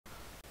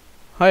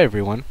Hi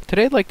everyone.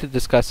 Today I'd like to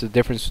discuss the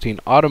difference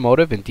between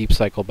automotive and deep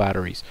cycle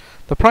batteries.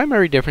 The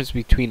primary difference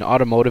between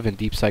automotive and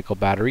deep cycle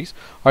batteries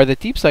are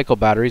that deep cycle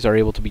batteries are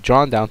able to be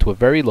drawn down to a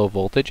very low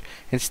voltage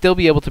and still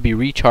be able to be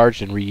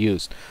recharged and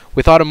reused.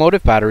 With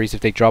automotive batteries,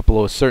 if they drop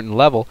below a certain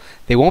level,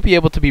 they won't be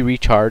able to be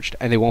recharged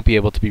and they won't be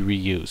able to be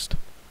reused.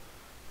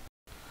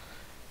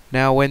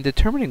 Now, when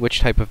determining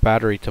which type of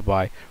battery to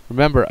buy,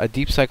 remember a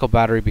deep cycle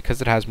battery,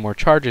 because it has more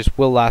charges,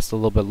 will last a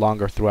little bit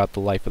longer throughout the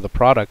life of the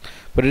product,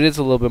 but it is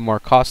a little bit more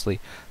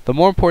costly. The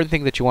more important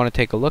thing that you want to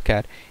take a look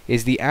at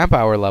is the amp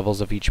hour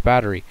levels of each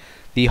battery.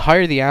 The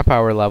higher the amp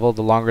hour level,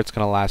 the longer it's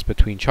going to last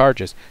between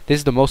charges. This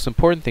is the most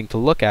important thing to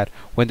look at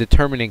when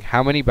determining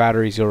how many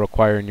batteries you'll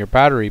require in your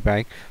battery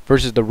bank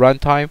versus the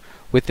runtime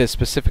with the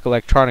specific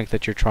electronic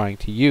that you're trying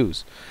to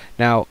use.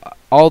 Now,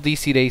 all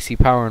DC to AC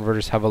power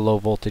inverters have a low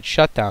voltage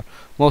shutdown.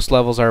 Most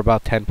levels are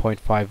about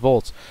 10.5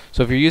 volts.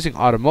 So if you're using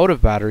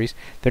automotive batteries,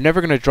 they're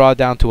never going to draw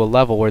down to a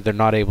level where they're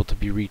not able to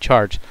be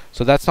recharged.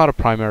 So that's not a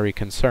primary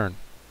concern.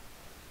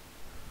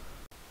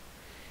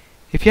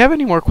 If you have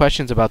any more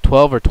questions about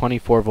 12 or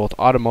 24 volt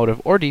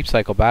automotive or deep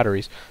cycle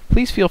batteries,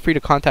 please feel free to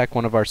contact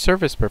one of our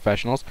service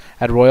professionals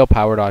at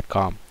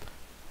royalpower.com.